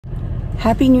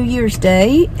Happy New Year's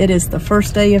Day. It is the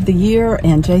first day of the year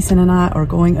and Jason and I are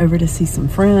going over to see some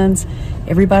friends.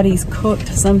 Everybody's cooked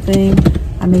something.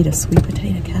 I made a sweet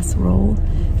potato casserole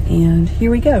and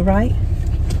here we go, right?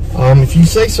 If you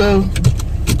say so.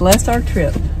 Bless our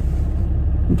trip.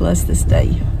 Bless this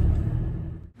day.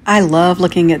 I love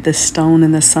looking at this stone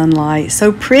in the sunlight.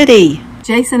 So pretty.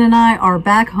 Jason and I are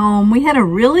back home. We had a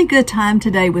really good time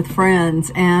today with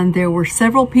friends and there were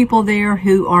several people there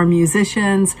who are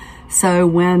musicians. So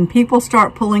when people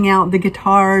start pulling out the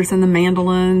guitars and the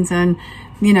mandolins and,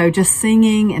 you know, just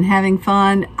singing and having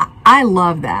fun, I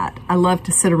love that. I love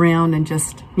to sit around and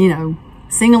just, you know,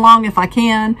 sing along if I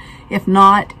can. If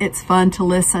not, it's fun to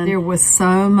listen. There was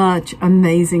so much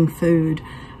amazing food.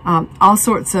 All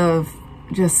sorts of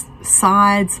just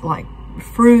sides like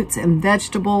fruits and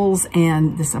vegetables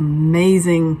and this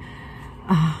amazing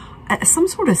some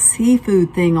sort of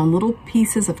seafood thing on little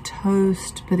pieces of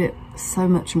toast, but it's so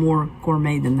much more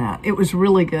gourmet than that. It was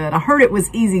really good. I heard it was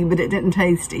easy, but it didn't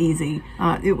taste easy.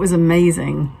 It was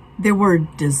amazing. There were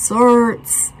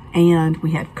desserts and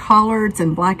we had collards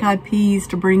and black-eyed peas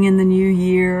to bring in the new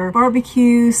year,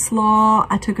 barbecue, slaw.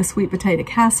 I took a sweet potato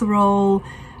casserole.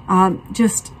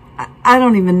 Just I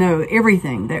don't even know,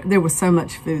 everything. There was so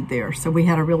much food there, so we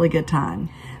had a really good time.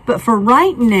 But for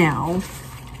right now,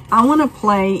 I want to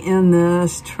play in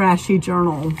this trashy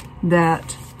journal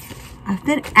that I've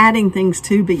been adding things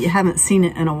to, but you haven't seen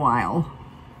it in a while.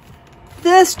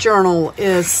 This journal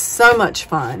is so much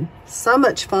fun, so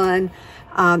much fun.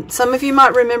 Some of you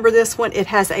might remember this one. It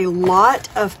has a lot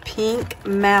of pink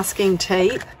masking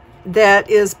tape that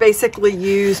is basically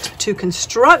used to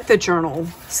construct the journal.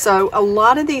 So a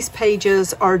lot of these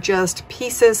pages are just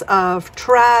pieces of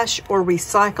trash or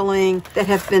recycling that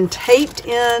have been taped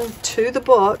in to the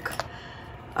book,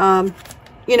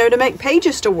 you know, to make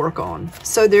pages to work on.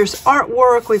 So there's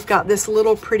artwork. We've got this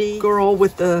little pretty girl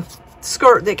with the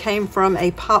skirt that came from a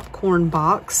popcorn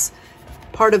box,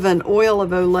 part of an Oil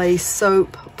of Olay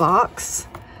soap box.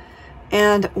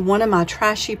 And one of my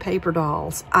trashy paper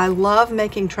dolls. I love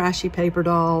making trashy paper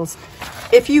dolls.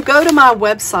 If you go to my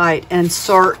website and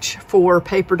search for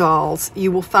paper dolls,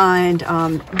 you will find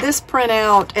this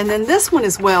printout and then this one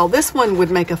as well. This one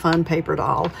would make a fun paper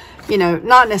doll. You know,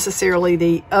 not necessarily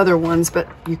the other ones, but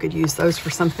you could use those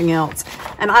for something else.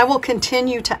 And I will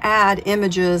continue to add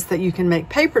images that you can make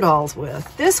paper dolls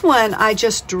with. This one I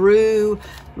just drew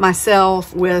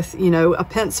myself with, you know, a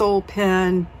pencil,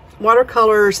 pen,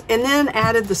 watercolors, and then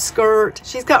added the skirt.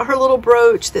 She's got her little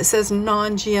brooch that says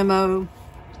non-GMO.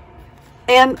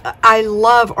 And I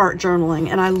love art journaling,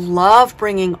 and I love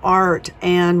bringing art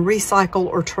and recycle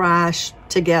or trash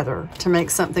together to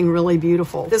make something really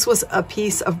beautiful. This was a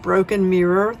piece of broken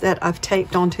mirror that I've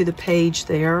taped onto the page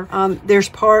there. There's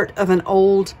part of an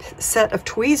old set of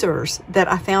tweezers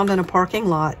that I found in a parking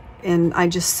lot, and I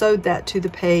just sewed that to the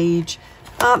page.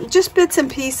 Just bits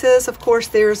and pieces. Of course,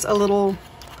 there's a little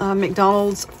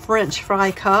McDonald's French fry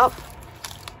cup.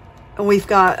 And we've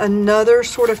got another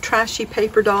sort of trashy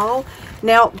paper doll.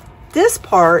 Now, this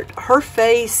part, her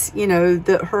face, you know,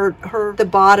 the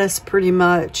bodice pretty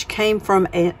much came from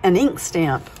an ink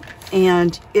stamp.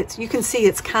 And you can see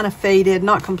it's kind of faded,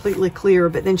 not completely clear,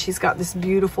 but then she's got this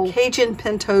beautiful Cajun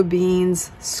pinto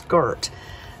beans skirt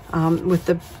with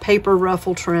the paper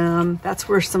ruffle trim. That's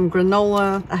where some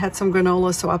granola, I had some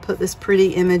granola, so I put this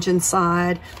pretty image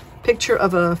inside. Picture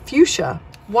of a fuchsia.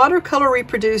 Watercolor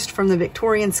reproduced from the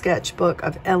Victorian sketchbook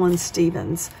of Ellen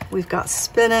Stevens. We've got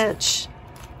spinach.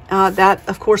 That,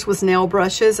 of course, was nail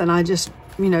brushes, and I just,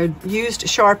 you know, used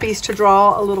Sharpies to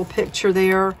draw a little picture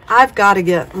there. I've got to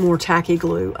get more tacky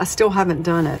glue. I still haven't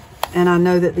done it, and I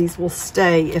know that these will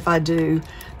stay if I do.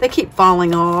 They keep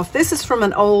falling off. This is from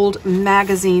an old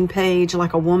magazine page,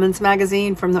 like a woman's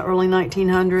magazine from the early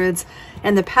 1900s,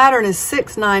 and the pattern is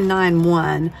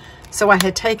 6991. So I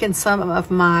had taken some of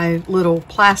my little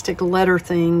plastic letter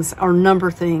things or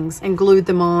number things and glued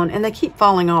them on, and they keep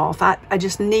falling off. I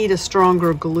just need a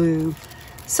stronger glue.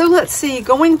 So let's see,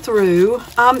 going through,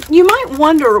 you might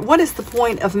wonder, what is the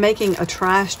point of making a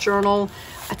trash journal?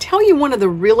 I tell you, one of the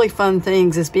really fun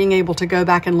things is being able to go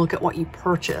back and look at what you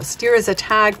purchased. Here is a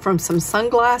tag from some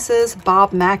sunglasses,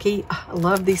 Bob Mackie. I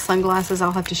love these sunglasses.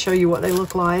 I'll have to show you what they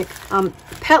look like.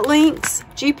 Pet Links,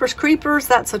 Jeepers Creepers.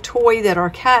 That's a toy that our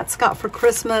cats got for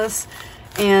Christmas.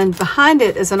 And behind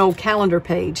it is an old calendar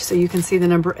page, so you can see the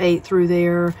number 8 through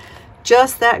there.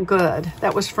 Just that good.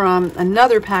 That was from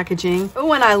another packaging.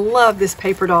 Oh, and I love this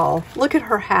paper doll. Look at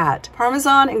her hat.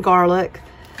 Parmesan and garlic.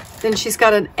 Then she's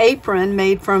got an apron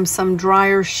made from some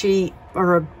dryer sheet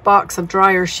or a box of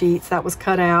dryer sheets that was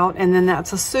cut out. And then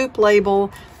that's a soup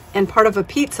label. and part of a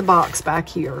pizza box back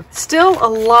here. Still a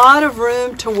lot of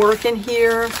room to work in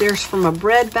here. There's from a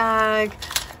bread bag,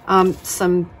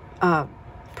 some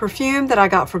perfume that I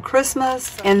got for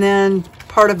Christmas, and then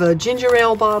part of a ginger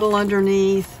ale bottle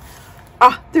underneath.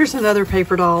 Ah, there's another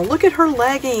paper doll. Look at her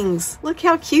leggings. Look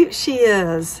how cute she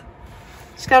is.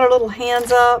 She's got her little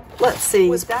hands up. Let's see, it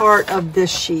was part of this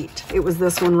sheet. It was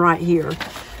this one right here.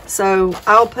 So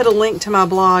I'll put a link to my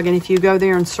blog, and if you go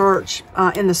there and search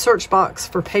in the search box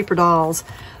for paper dolls,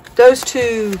 those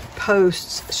two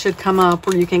posts should come up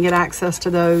where you can get access to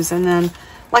those. And then,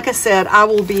 like I said, I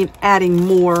will be adding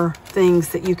more things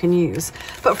that you can use.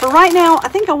 But for right now, I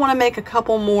think I want to make a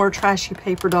couple more trashy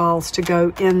paper dolls to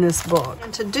go in this book.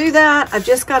 And to do that, I've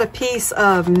just got a piece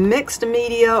of mixed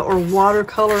media or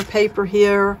watercolor paper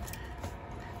here.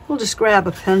 We'll just grab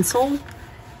a pencil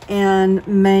and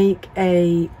make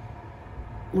a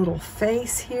little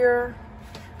face here.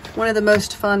 One of the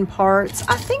most fun parts.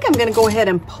 I think I'm going to go ahead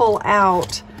and pull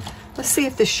out. Let's see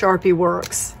if this Sharpie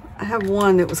works. I have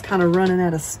one that was kind of running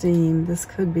out of steam. This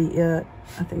could be it.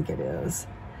 I think it is.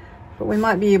 But we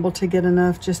might be able to get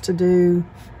enough just to do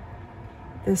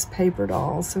this paper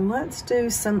doll. So let's do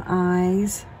some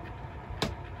eyes.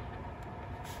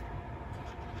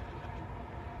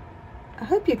 I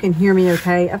hope you can hear me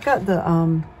okay. I've got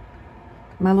the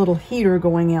my little heater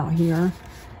going out here.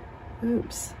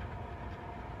 Oops.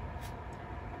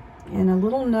 And a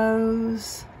little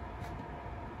nose.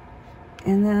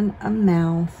 And then a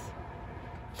mouth.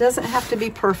 Doesn't have to be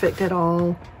perfect at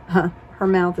all. Her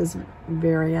mouth is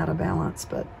very out of balance,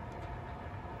 but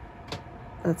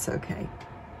that's okay.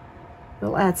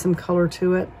 We'll add some color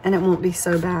to it and it won't be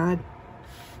so bad.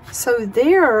 So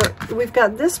there, we've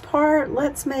got this part.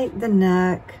 Let's make the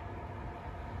neck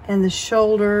and the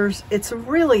shoulders. It's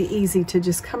really easy to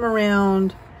just come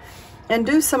around and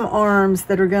do some arms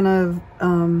that are gonna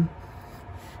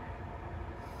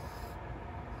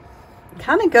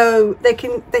kind of go, they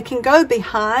can go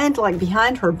behind, like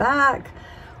behind her back,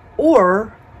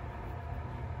 or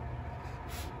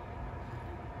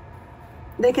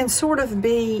they can sort of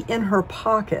be in her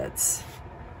pockets.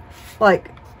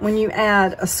 Like when you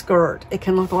add a skirt, it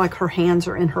can look like her hands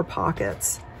are in her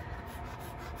pockets.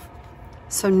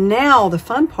 So now the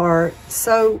fun part,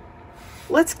 so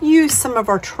let's use some of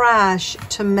our trash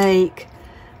to make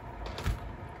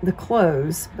the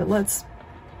clothes, but let's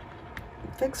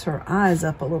fix her eyes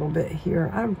up a little bit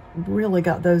here. I really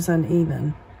got those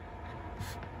uneven.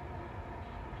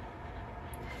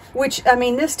 Which, I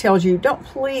mean, this tells you,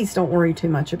 please don't worry too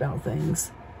much about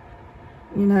things.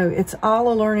 You know, it's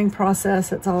all a learning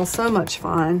process. It's all so much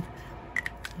fun.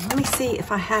 Let me see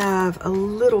if I have a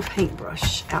little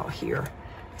paintbrush out here.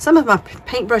 Some of my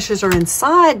paintbrushes are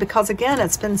inside because, again,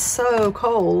 it's been so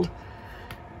cold.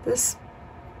 This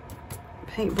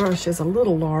paintbrush is a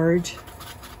little large.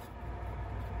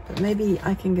 But maybe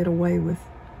I can get away with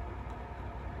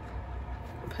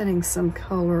putting some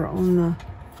color on the,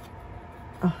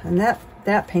 oh, and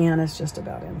that pan is just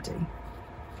about empty.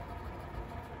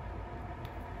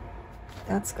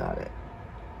 That's got it.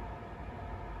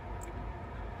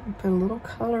 Put a little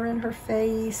color in her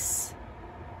face.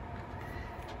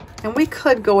 And we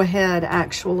could go ahead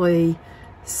actually.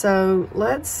 So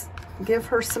let's give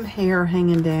her some hair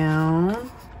hanging down.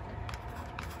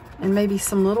 And maybe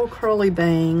some little curly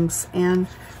bangs, and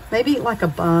maybe like a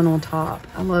bun on top.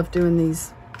 I love doing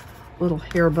these little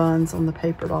hair buns on the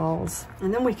paper dolls.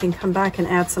 And then we can come back and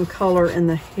add some color in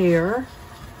the hair.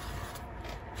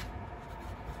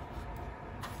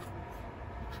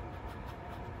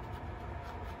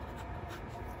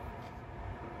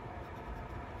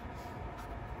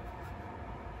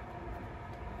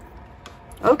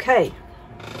 Okay.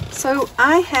 So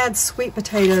I had sweet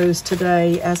potatoes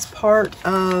today as part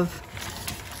of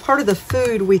the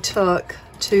food we took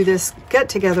to this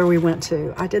get-together we went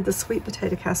to. I did the sweet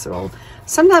potato casserole.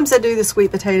 Sometimes I do the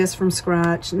sweet potatoes from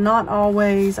scratch. Not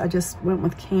always. I just went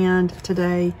with canned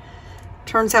today.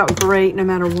 Turns out great no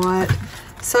matter what.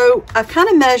 So I've kind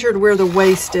of measured where the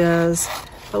waist is,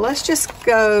 but let's just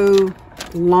go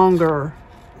longer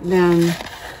than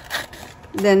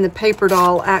the paper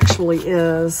doll actually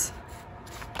is.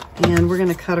 And we're going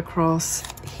to cut across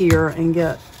here and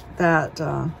get that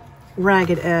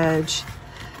ragged edge.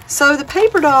 So the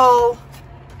paper doll,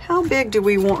 how big do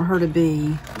we want her to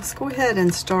be? Let's go ahead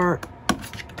and start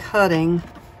cutting.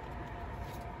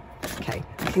 Okay,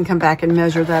 I can come back and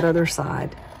measure that other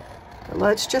side. But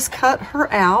let's just cut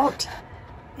her out,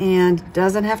 and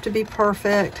doesn't have to be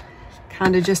perfect.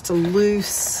 Kind of just a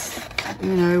loose,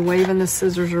 you know, waving the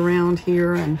scissors around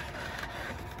here and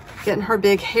getting her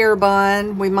big hair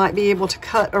bun. We might be able to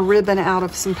cut a ribbon out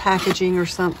of some packaging or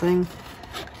something.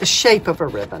 the shape of a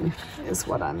ribbon is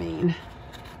what I mean.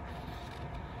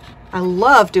 I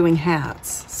love doing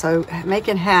hats, so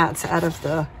making hats out of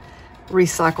the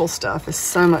recycle stuff is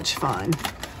so much fun.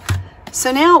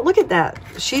 So now look at that.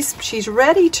 She's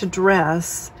ready to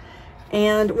dress.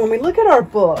 And when we look at our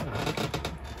book,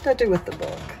 what do I do with the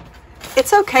book?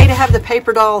 It's okay to have the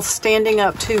paper dolls standing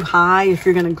up too high if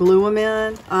you're going to glue them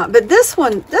in. But this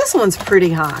one's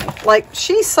pretty high. Like,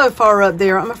 she's so far up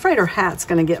there, I'm afraid her hat's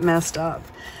going to get messed up.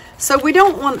 So we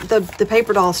don't want the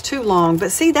paper dolls too long.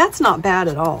 But see, that's not bad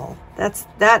at all. That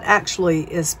actually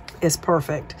is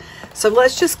perfect. So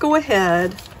let's just go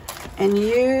ahead and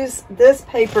use this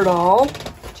paper doll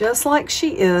just like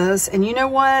she is. And you know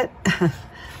what?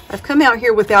 I've come out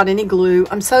here without any glue.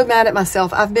 I'm so mad at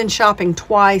myself. I've been shopping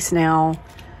twice now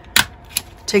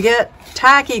to get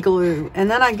tacky glue.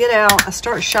 And then I get out, I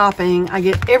start shopping. I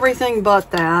get everything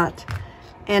but that.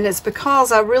 And it's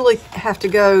because I really have to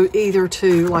go either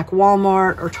to like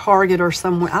Walmart or Target or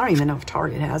somewhere. I don't even know if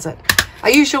Target has it. I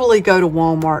usually go to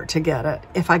Walmart to get it.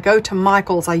 If I go to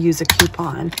Michael's, I use a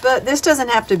coupon. But this doesn't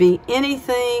have to be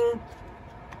anything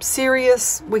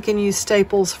serious. We can use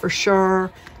staples for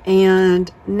sure.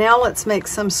 And now let's make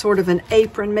some sort of an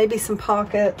apron, maybe some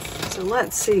pockets. So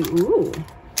let's see. Ooh,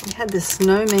 we had this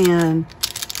snowman,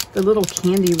 the little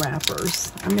candy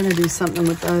wrappers. I'm going to do something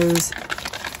with those.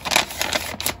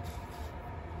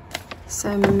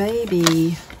 So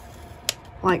maybe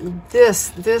like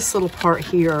this little part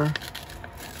here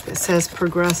that says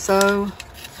Progresso.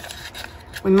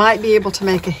 We might be able to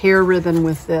make a hair ribbon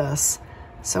with this.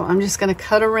 So I'm just going to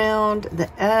cut around the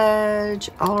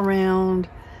edge all around.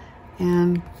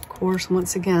 And of course,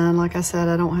 once again, like I said,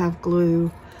 I don't have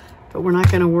glue, but we're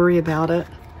not going to worry about it.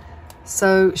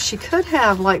 So she could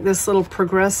have like this little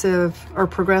Progresso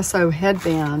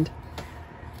headband.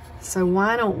 So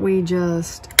why don't we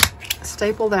just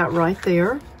staple that right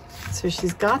there? So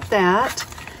she's got that.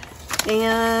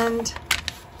 And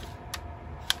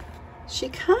she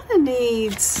kind of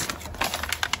needs,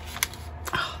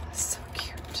 oh, that's so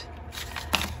cute.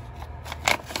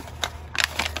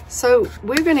 So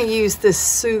we're going to use this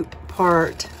soup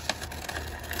part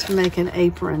to make an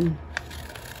apron.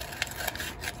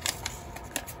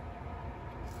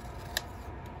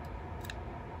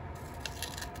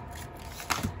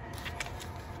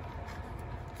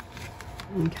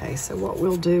 Okay, so what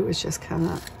we'll do is just kind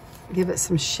of give it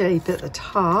some shape at the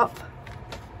top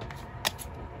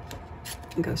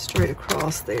and go straight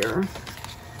across there.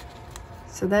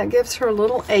 So that gives her a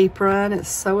little apron. It's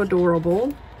so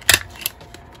adorable.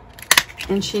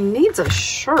 And she needs a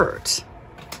shirt.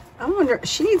 I wonder,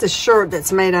 she needs a shirt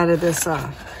that's made out of this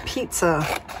pizza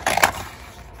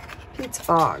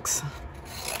box.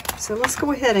 So let's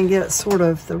go ahead and get sort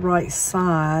of the right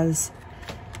size.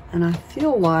 And I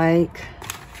feel like,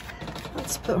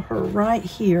 let's put her right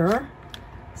here.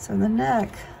 So the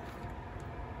neck,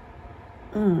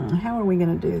 how are we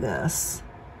gonna do this?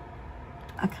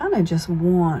 I kind of just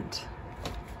want,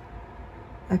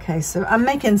 okay, so I'm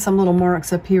making some little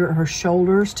marks up here at her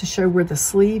shoulders to show where the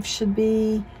sleeve should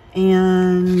be.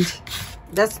 And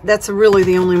that's really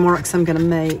the only marks I'm gonna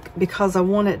make because I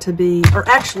want it to be, or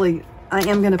actually I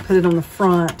am gonna put it on the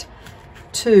front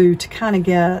too to kind of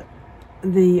get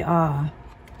the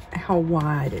how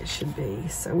wide it should be.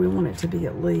 So we want it to be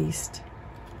at least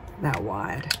that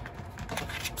wide.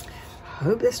 I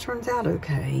hope this turns out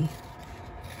okay.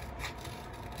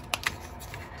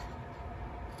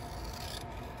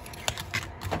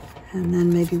 And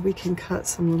then maybe we can cut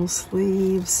some little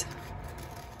sleeves.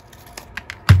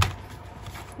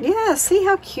 Yeah, see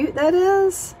how cute that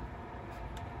is?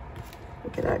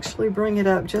 We could actually bring it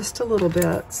up just a little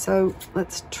bit. So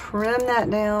let's trim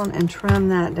that down and trim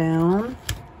that down.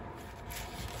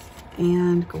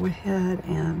 And go ahead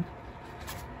and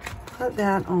put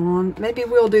that on. Maybe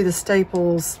we'll do the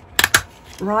staples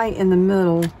right in the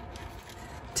middle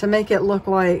to make it look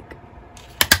like,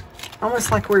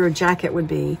 almost like where a jacket would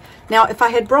be. Now, if I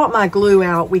had brought my glue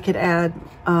out, we could add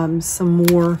some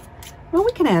more, well,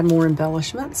 we can add more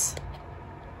embellishments.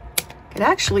 Could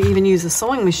actually even use a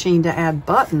sewing machine to add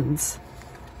buttons.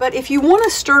 But if you want to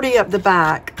sturdy up the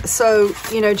back, so,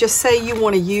 you know, just say you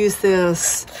want to use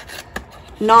this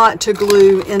not to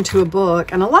glue into a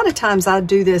book. And a lot of times I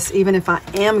do this even if I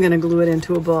am going to glue it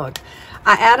into a book.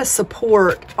 I add a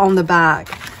support on the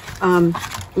back.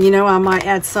 You know, I might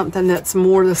add something that's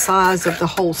more the size of the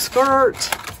whole skirt.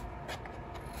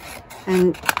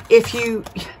 And if you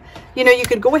know, you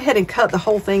could go ahead and cut the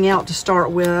whole thing out to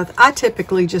start with. I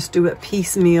typically just do it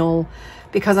piecemeal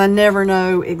because I never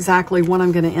know exactly what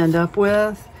I'm going to end up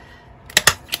with.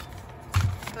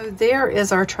 So there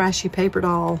is our trashy paper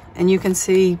doll, and you can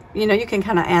see, you know, you can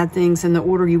kind of add things in the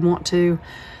order you want to.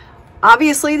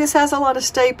 Obviously, this has a lot of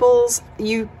staples.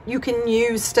 You can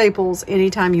use staples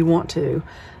anytime you want to.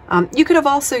 You could have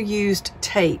also used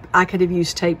tape. I could have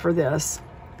used tape for this.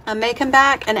 I may come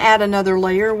back and add another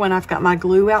layer when I've got my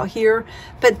glue out here,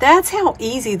 but that's how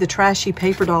easy the trashy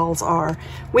paper dolls are.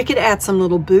 We could add some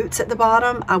little boots at the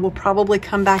bottom. I will probably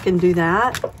come back and do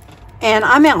that. And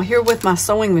I'm out here with my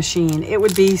sewing machine. It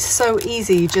would be so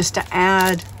easy just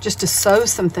to sew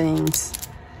some things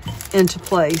into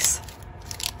place.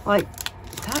 Like,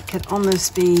 that could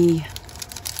almost be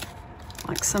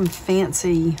like some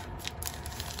fancy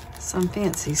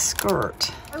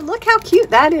skirt. Oh, look how cute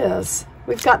that is.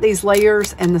 We've got these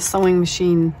layers and the sewing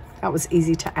machine. That was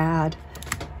easy to add.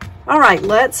 All right,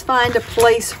 let's find a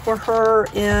place for her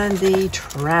in the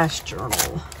trash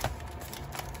journal.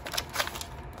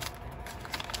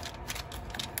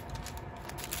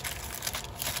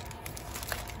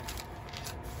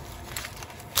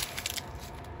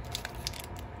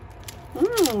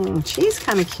 She's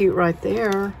kind of cute right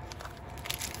there.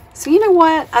 So you know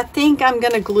what? I think I'm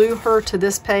going to glue her to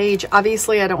this page.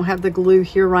 Obviously, I don't have the glue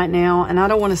here right now, and I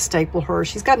don't want to staple her.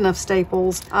 She's got enough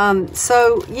staples.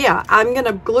 So yeah, I'm going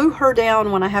to glue her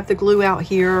down when I have the glue out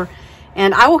here,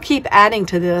 and I will keep adding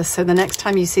to this. So the next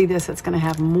time you see this, it's going to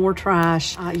have more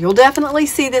trash. You'll definitely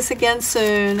see this again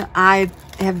soon. I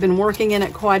have been working in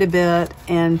it quite a bit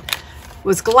and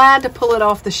was glad to pull it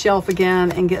off the shelf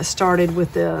again and get started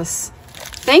with this.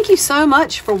 Thank you so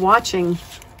much for watching.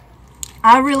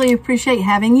 I really appreciate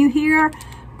having you here.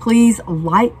 Please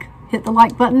hit the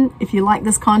like button if you like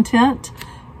this content,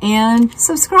 and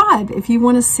subscribe if you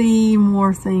want to see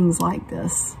more things like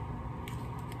this.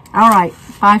 All right,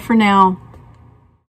 bye for now.